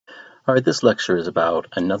All right, this lecture is about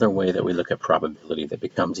another way that we look at probability that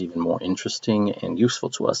becomes even more interesting and useful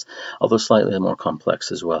to us, although slightly more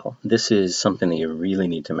complex as well. This is something that you really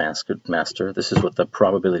need to master. This is what the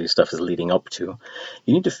probability stuff is leading up to.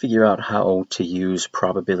 You need to figure out how to use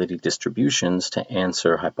probability distributions to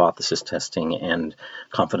answer hypothesis testing and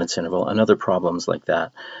confidence interval and other problems like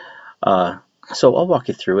that. So I'll walk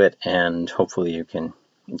you through it, and hopefully you can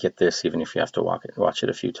get this even if you have to watch it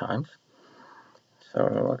a few times.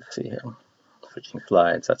 So let's see here, switching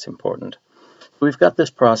slides, that's important. We've got this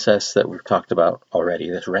process that we've talked about already,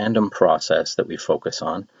 this random process that we focus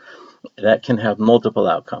on, that can have multiple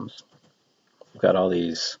outcomes. We've got all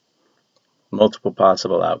these multiple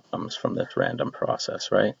possible outcomes from this random process,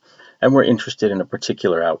 right? And we're interested in a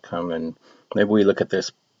particular outcome, and maybe we look at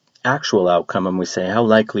this actual outcome and we say, how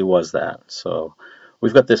likely was that? So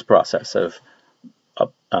we've got this process of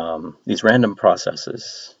these random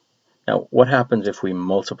processes. Now, what happens if we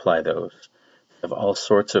multiply those? We have all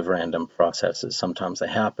sorts of random processes. Sometimes they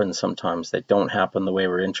happen, sometimes they don't happen the way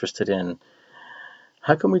we're interested in.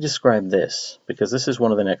 How can we describe this? Because this is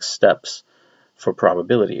one of the next steps for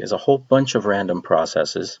probability, is a whole bunch of random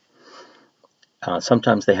processes.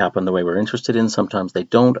 Sometimes they happen the way we're interested in, sometimes they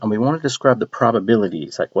don't, and we want to describe the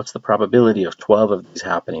probabilities, like what's the probability of 12 of these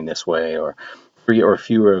happening this way, or 3 or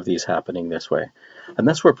fewer of these happening this way. And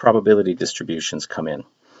that's where probability distributions come in.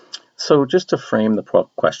 So just to frame the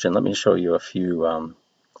question, let me show you a few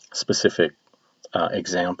specific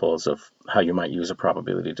examples of how you might use a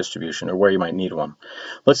probability distribution or where you might need one.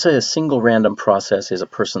 Let's say a single random process is a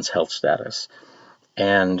person's health status,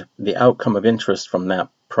 and the outcome of interest from that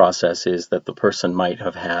process is that the person might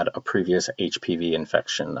have had a previous HPV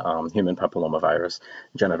infection, human papillomavirus,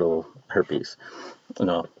 genital herpes.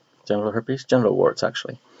 No, genital herpes? Genital warts,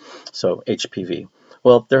 actually. So HPV.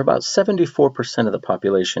 Well, there are about 74% of the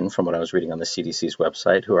population, from what I was reading on the CDC's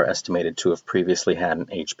website, who are estimated to have previously had an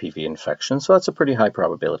HPV infection, so that's a pretty high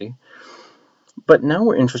probability. But now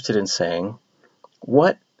we're interested in saying,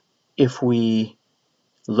 what if we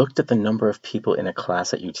looked at the number of people in a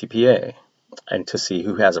class at UTPA and to see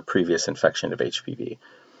who has a previous infection of HPV?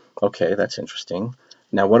 Okay, that's interesting.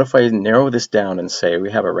 Now, what if I narrow this down and say we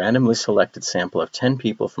have a randomly selected sample of 10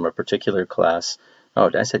 people from a particular class? Oh,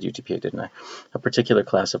 I said UTPA, didn't I? A particular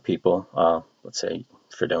class of people, let's say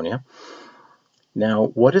Fredonia. Now,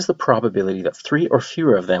 what is the probability that 3 or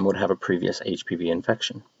fewer of them would have a previous HPV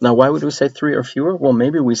infection? Now, why would we say 3 or fewer? Well,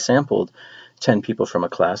 maybe we sampled 10 people from a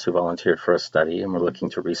class who volunteered for a study and we're looking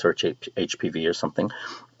to research HPV or something,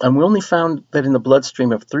 and we only found that in the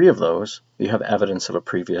bloodstream of 3 of those, you have evidence of a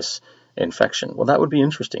previous infection. Well, that would be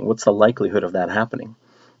interesting. What's the likelihood of that happening?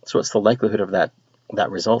 So what's the likelihood of that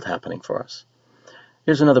result happening for us?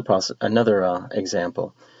 Here's another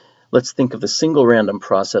example. Let's think of the single random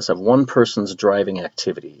process of one person's driving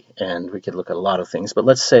activity, and we could look at a lot of things, but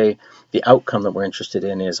let's say the outcome that we're interested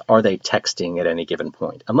in is, are they texting at any given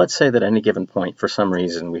point? And let's say that at any given point, for some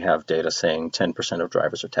reason, we have data saying 10% of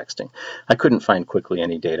drivers are texting. I couldn't find quickly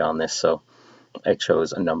any data on this, so I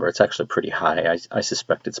chose a number. It's actually pretty high. I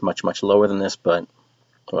suspect it's much, much lower than this, but,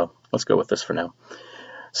 well, let's go with this for now.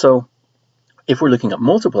 So if we're looking at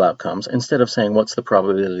multiple outcomes, instead of saying what's the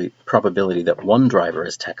probability that one driver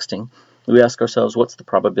is texting, we ask ourselves, what's the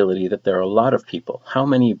probability that there are a lot of people? How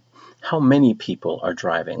many people are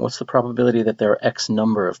driving? What's the probability that there are X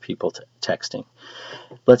number of people texting?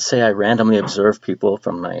 Let's say I randomly observe people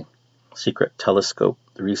from my secret telescope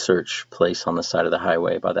research place on the side of the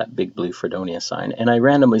highway by that big blue Fredonia sign, and I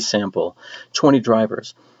randomly sample 20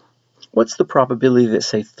 drivers. What's the probability that,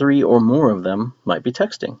 say, 3 or more of them might be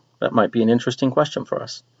texting? That might be an interesting question for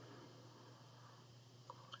us.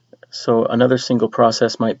 So another single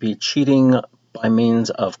process might be cheating by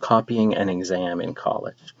means of copying an exam in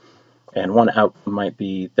college. And one outcome might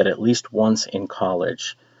be that at least once in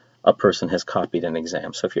college, a person has copied an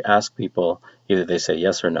exam. So if you ask people, either they say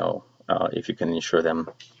yes or no, if you can ensure them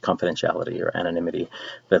confidentiality or anonymity,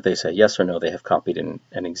 that they say yes or no, they have copied an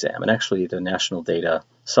exam. And actually the national data,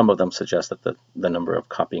 some of them suggest that the number of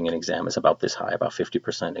copying an exam is about this high, about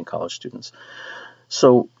 50% in college students.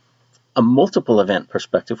 So a multiple event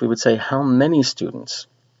perspective, we would say how many students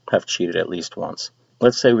have cheated at least once.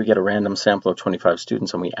 Let's say we get a random sample of 25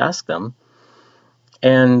 students and we ask them,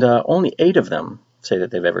 and only 8 of them say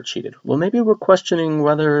that they've ever cheated. Well, maybe we're questioning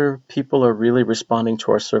whether people are really responding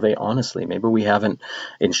to our survey honestly. Maybe we haven't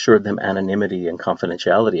ensured them anonymity and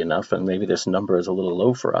confidentiality enough, and maybe this number is a little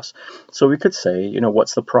low for us. So we could say, you know,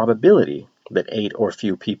 what's the probability that 8 or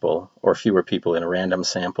fewer people in a random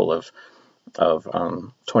sample of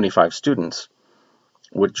 25 students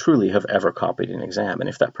would truly have ever copied an exam? And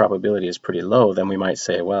if that probability is pretty low, then we might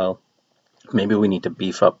say, well, Maybe we need to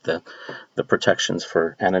beef up the protections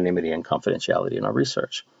for anonymity and confidentiality in our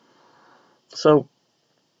research. So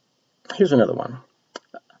here's another one.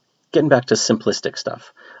 Getting back to simplistic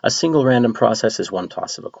stuff. A single random process is one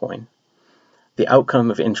toss of a coin. The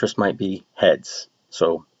outcome of interest might be heads.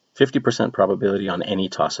 So 50% probability on any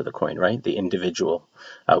toss of the coin, right? The individual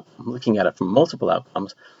outcome. Looking at it from multiple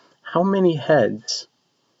outcomes, how many heads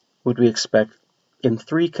would we expect in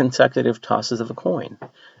 3 consecutive tosses of a coin?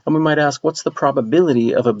 And we might ask, what's the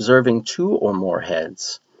probability of observing 2 or more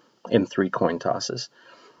heads in 3 coin tosses?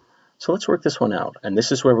 So let's work this one out, and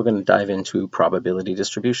this is where we're going to dive into probability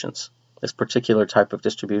distributions. This particular type of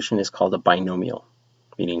distribution is called a binomial,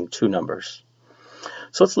 meaning 2 numbers.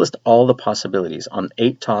 So let's list all the possibilities on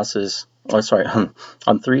 3 tosses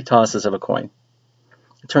of a coin.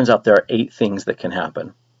 It turns out there are 8 things that can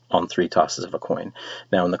happen on 3 tosses of a coin.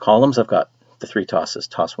 Now in the columns I've got the 3 tosses,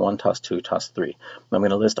 toss 1, toss 2, toss 3. I'm going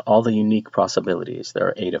to list all the unique possibilities. There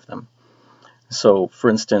are 8 of them. So for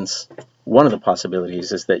instance, one of the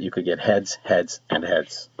possibilities is that you could get heads, heads, and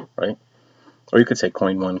heads, right? Or you could say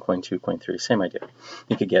coin 1, coin 2, coin 3, same idea.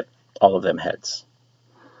 You could get all of them heads.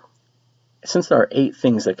 Since there are 8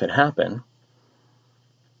 things that could happen,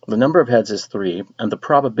 the number of heads is 3, and the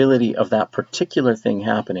probability of that particular thing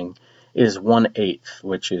happening is 1/8,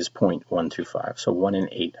 which is 0.125. So 1 in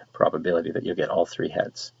 8 probability that you'll get all 3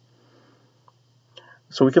 heads.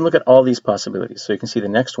 So we can look at all these possibilities. So you can see the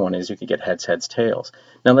next one is you could get heads, heads, tails.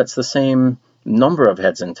 Now that's the same number of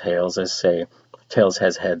heads and tails as, say, tails,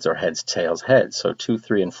 has, heads, or heads, tails, heads. So 2,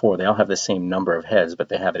 3, and 4, they all have the same number of heads, but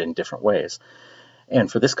they have it in different ways.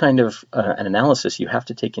 And for this kind of an analysis, you have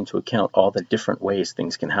to take into account all the different ways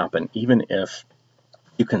things can happen, even if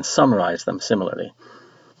you can summarize them similarly.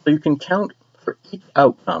 So you can count for each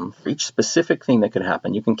outcome, for each specific thing that could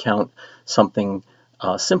happen, you can count something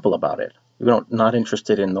simple about it. We're not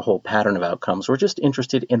interested in the whole pattern of outcomes. We're just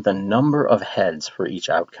interested in the number of heads for each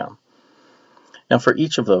outcome. Now for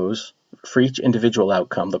each of those, for each individual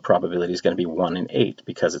outcome, the probability is going to be 1 in 8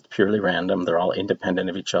 because it's purely random. They're all independent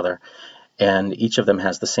of each other. And each of them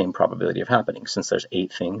has the same probability of happening. Since there's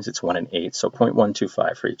 8 things, it's 1 in 8, so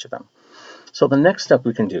 0.125 for each of them. So the next step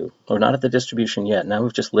we can do, we're not at the distribution yet, now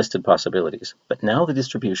we've just listed possibilities, but now the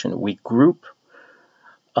distribution, we group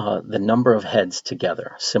the number of heads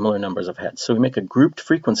together, similar numbers of heads. So we make a grouped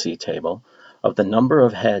frequency table of the number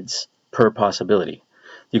of heads per possibility.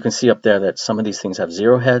 You can see up there that some of these things have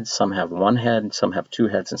 0 heads, some have 1 head, some have 2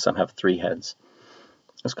 heads, and some have 3 heads.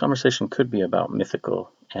 This conversation could be about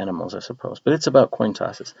mythical animals, I suppose, but it's about coin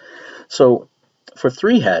tosses. So for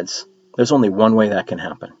 3 heads, there's only one way that can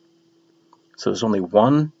happen. So there's only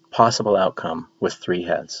one possible outcome with 3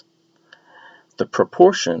 heads. The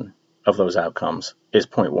proportion of those outcomes is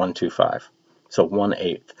 0.125, so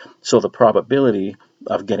 1/8. So the probability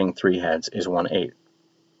of getting 3 heads is 1/8.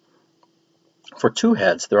 For 2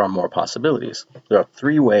 heads, there are more possibilities. There are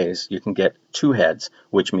 3 ways you can get 2 heads,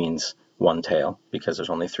 which means 1 tail, because there's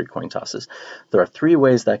only 3 coin tosses. There are 3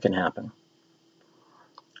 ways that can happen.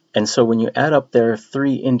 And so when you add up their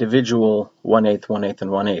 3 individual 1/8, 1/8,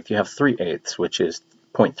 and 1/8, you have 3/8, which is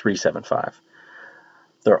 0.375.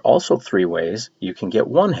 There are also 3 ways you can get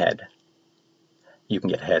 1 head. You can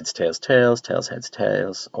get heads, tails, tails, tails, heads,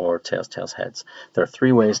 tails, or tails, tails, heads. There are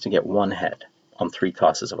 3 ways to get 1 head on 3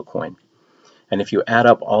 tosses of a coin. And if you add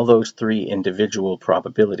up all those 3 individual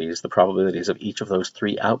probabilities, the probabilities of each of those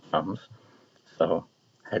 3 outcomes, so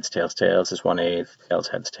heads, tails, tails is 1/8, tails,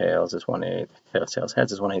 heads, tails is 1/8, tails, tails,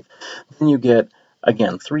 heads is 1/8, then you get,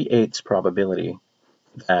 again, 3/8 probability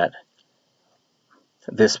that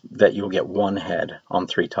you'll get 1 head on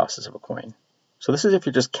 3 tosses of a coin. So this is if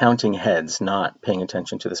you're just counting heads, not paying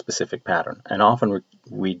attention to the specific pattern. And often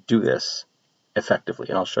we do this effectively,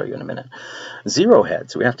 and I'll show you in a minute. 0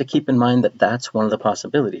 heads, we have to keep in mind that that's one of the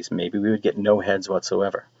possibilities. Maybe we would get no heads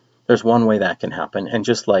whatsoever. There's one way that can happen, and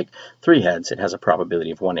just like 3 heads, it has a probability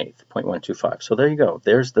of 1/8, 0.125. So there you go.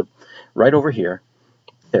 There's the, right over here,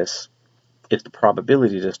 this is the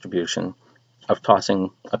probability distribution of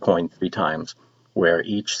tossing a coin 3 times, where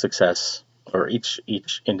each success, or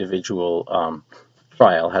each individual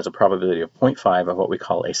trial has a probability of 0.5 of what we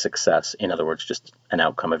call a success. In other words, just an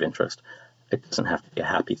outcome of interest. It doesn't have to be a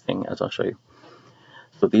happy thing, as I'll show you.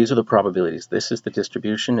 So these are the probabilities. This is the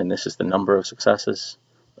distribution, and this is the number of successes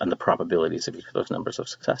and the probabilities of each of those numbers of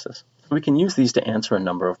successes. So we can use these to answer a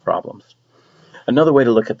number of problems. Another way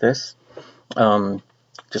to look at this,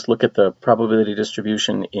 just look at the probability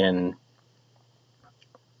distribution in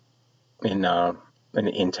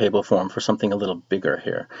table form for something a little bigger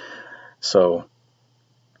here. So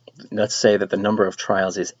let's say that the number of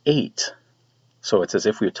trials is 8. So it's as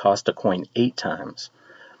if we tossed a coin 8 times.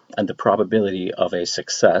 And the probability of a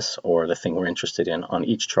success, or the thing we're interested in, on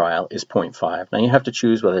each trial is 0.5. Now you have to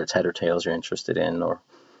choose whether it's head or tails you're interested in, or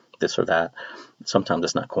this or that. Sometimes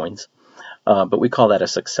it's not coins. But we call that a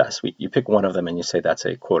success. You pick one of them and you say that's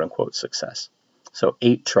a quote-unquote success. So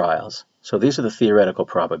 8 trials. So these are the theoretical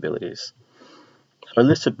probabilities. I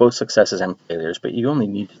listed both successes and failures, but you only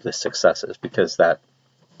need to list successes because that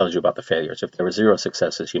tells you about the failures. If there were 0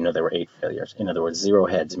 successes, you know there were 8 failures. In other words, 0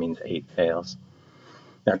 heads means 8 tails.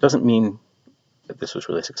 Now, it doesn't mean that this was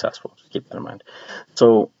really successful. Just keep that in mind.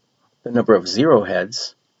 So the number of 0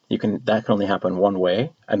 heads, that can only happen one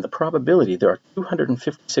way. And the probability, there are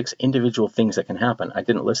 256 individual things that can happen. I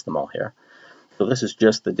didn't list them all here. So this is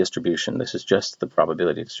just the distribution. This is just the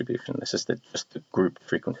probability distribution. This is just the group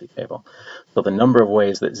frequency table. So the number of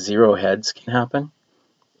ways that 0 heads can happen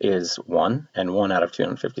is 1, and 1 out of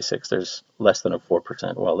 256. There's less than a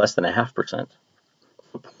 4%, well, less than a 0.5%,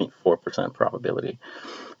 0.4% probability.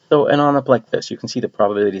 So, and on up like this, you can see the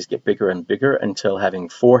probabilities get bigger and bigger until having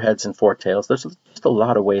 4 heads and 4 tails. There's just a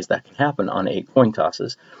lot of ways that can happen on 8 coin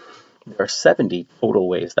tosses. There are 70 total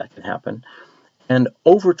ways that can happen, and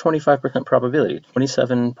over 25% probability,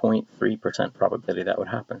 27.3% probability that would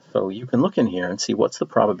happen. So you can look in here and see what's the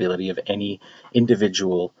probability of any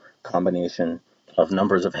individual combination of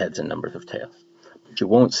numbers of heads and numbers of tails. But you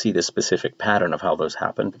won't see the specific pattern of how those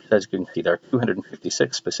happen, because as you can see, there are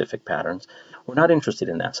 256 specific patterns. We're not interested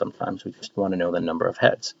in that sometimes. We just want to know the number of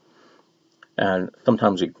heads. And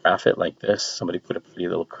sometimes we graph it like this. Somebody put a pretty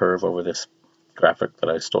little curve over this graphic that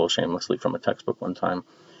I stole shamelessly from a textbook one time.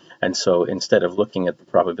 And so instead of looking at the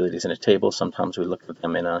probabilities in a table, sometimes we look at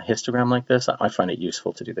them in a histogram like this. I find it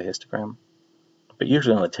useful to do the histogram. But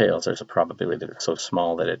usually on the tails, there's a probability that it's so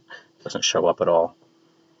small that it doesn't show up at all.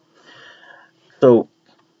 So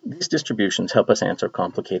these distributions help us answer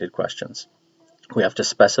complicated questions. We have to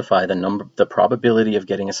specify the probability of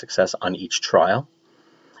getting a success on each trial,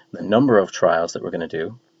 the number of trials that we're going to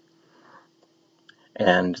do,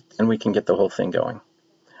 and then we can get the whole thing going.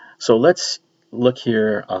 So let's look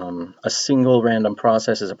here. A single random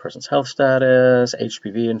process is a person's health status,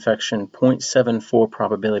 HPV infection, 0.74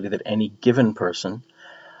 probability that any given person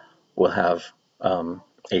will have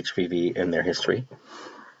HPV in their history.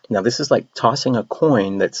 Now this is like tossing a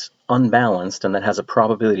coin that's unbalanced and that has a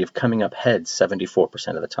probability of coming up heads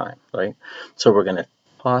 74% of the time, right? So we're going to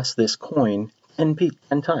toss this coin 10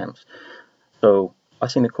 times. So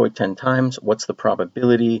tossing the coin 10 times, what's the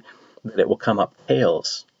probability that it will come up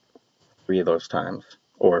tails 3 of those times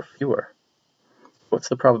or fewer? What's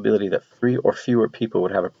the probability that 3 or fewer people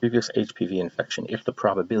would have a previous HPV infection if the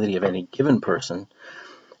probability of any given person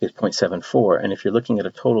is 0.74, and if you're looking at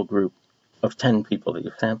a total group of 10 people that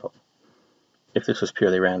you've sampled, if this was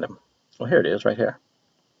purely random? Well, here it is right here.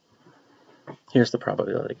 Here's the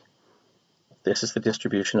probability. This is the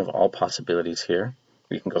distribution of all possibilities here.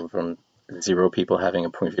 We can go from 0 people having a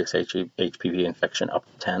previous HPV infection up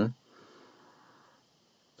to 10.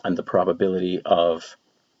 And the probability of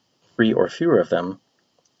 3 or fewer of them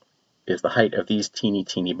is the height of these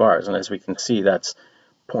teeny bars. And as we can see, that's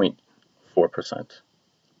 0.4%.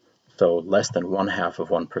 So less than 1/2 of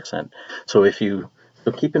 1%. So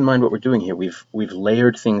keep in mind what we're doing here. We've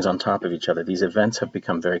layered things on top of each other. These events have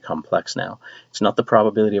become very complex now. It's not the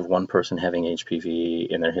probability of one person having HPV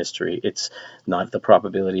in their history. It's not the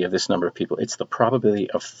probability of this number of people. It's the probability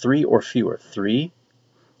of 3 or fewer, 3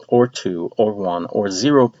 or 2 or 1 or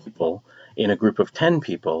 0 people in a group of 10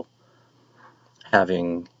 people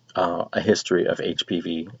having a history of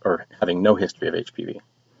HPV or having no history of HPV.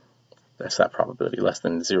 That's that probability, less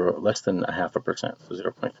than 0.5%, so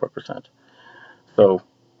 0.4%. So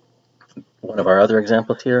one of our other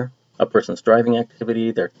examples here, a person's driving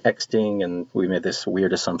activity, they're texting, and we made this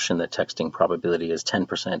weird assumption that texting probability is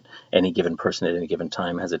 10%. Any given person at any given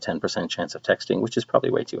time has a 10% chance of texting, which is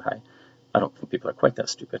probably way too high. I don't think people are quite that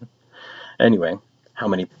stupid. Anyway, how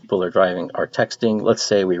many people are texting? Let's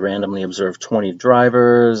say we randomly observed 20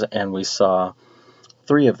 drivers and we saw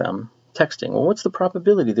 3 of them texting. Well, what's the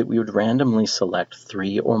probability that we would randomly select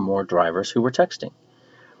 3 or more drivers who were texting?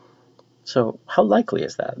 So how likely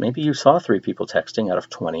is that? Maybe you saw 3 people texting out of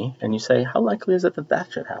 20 and you say, how likely is it that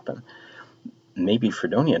that should happen? Maybe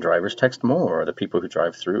Fredonia drivers text more, or the people who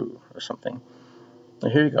drive through or something. Now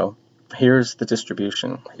here you go. Here's the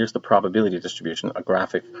distribution. Here's the probability distribution, a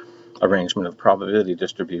graphic arrangement of probability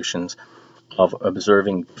distributions of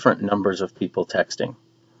observing different numbers of people texting.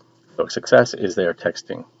 So success is their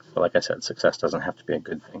texting. So like I said, success doesn't have to be a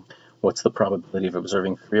good thing. What's the probability of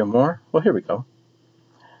observing 3 or more? Well, here we go.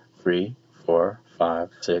 3, 4, 5,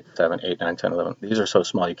 6, 7, 8, 9, 10, 11. These are so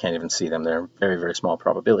small you can't even see them. They're very, very small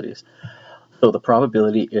probabilities. So the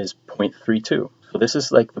probability is 0.32. So this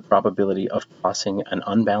is like the probability of tossing an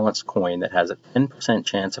unbalanced coin that has a 10%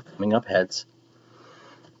 chance of coming up heads,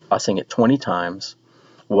 tossing it 20 times.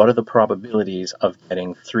 What are the probabilities of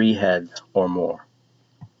getting 3 heads or more?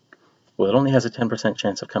 Well, it only has a 10%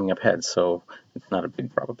 chance of coming up heads, so it's not a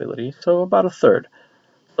big probability, so about a third.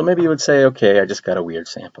 So maybe you would say, okay, I just got a weird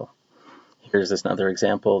sample. Here's this another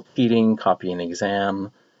example, cheating, copying an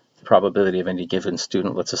exam. The probability of any given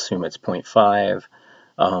student, let's assume it's 0.5.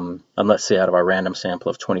 And let's say out of our random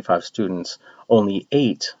sample of 25 students, only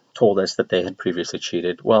 8 told us that they had previously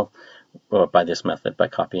cheated, well, by this method, by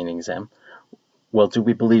copying an exam. Well, do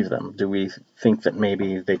we believe them? Do we think that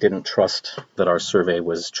maybe they didn't trust that our survey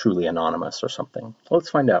was truly anonymous or something? Well, let's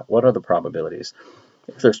find out. What are the probabilities?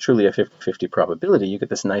 If there's truly a 50-50 probability, you get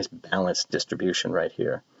this nice balanced distribution right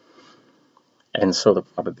here. And so the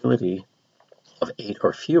probability of 8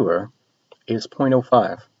 or fewer is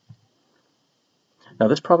 0.05. Now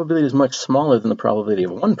this probability is much smaller than the probability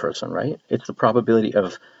of one person, right? It's the probability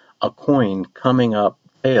of a coin coming up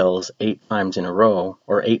tails 8 times in a row,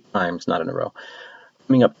 or 8 times, not in a row,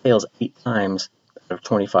 coming up tails 8 times out of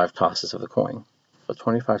 25 tosses of the coin. So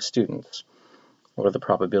 25 students, what's the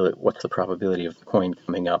probability of the coin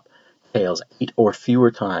coming up tails 8 or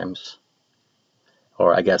fewer times,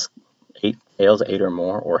 or I guess 8 tails 8 or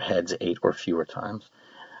more, or heads 8 or fewer times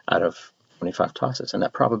out of 25 tosses, and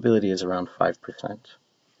that probability is around 5%.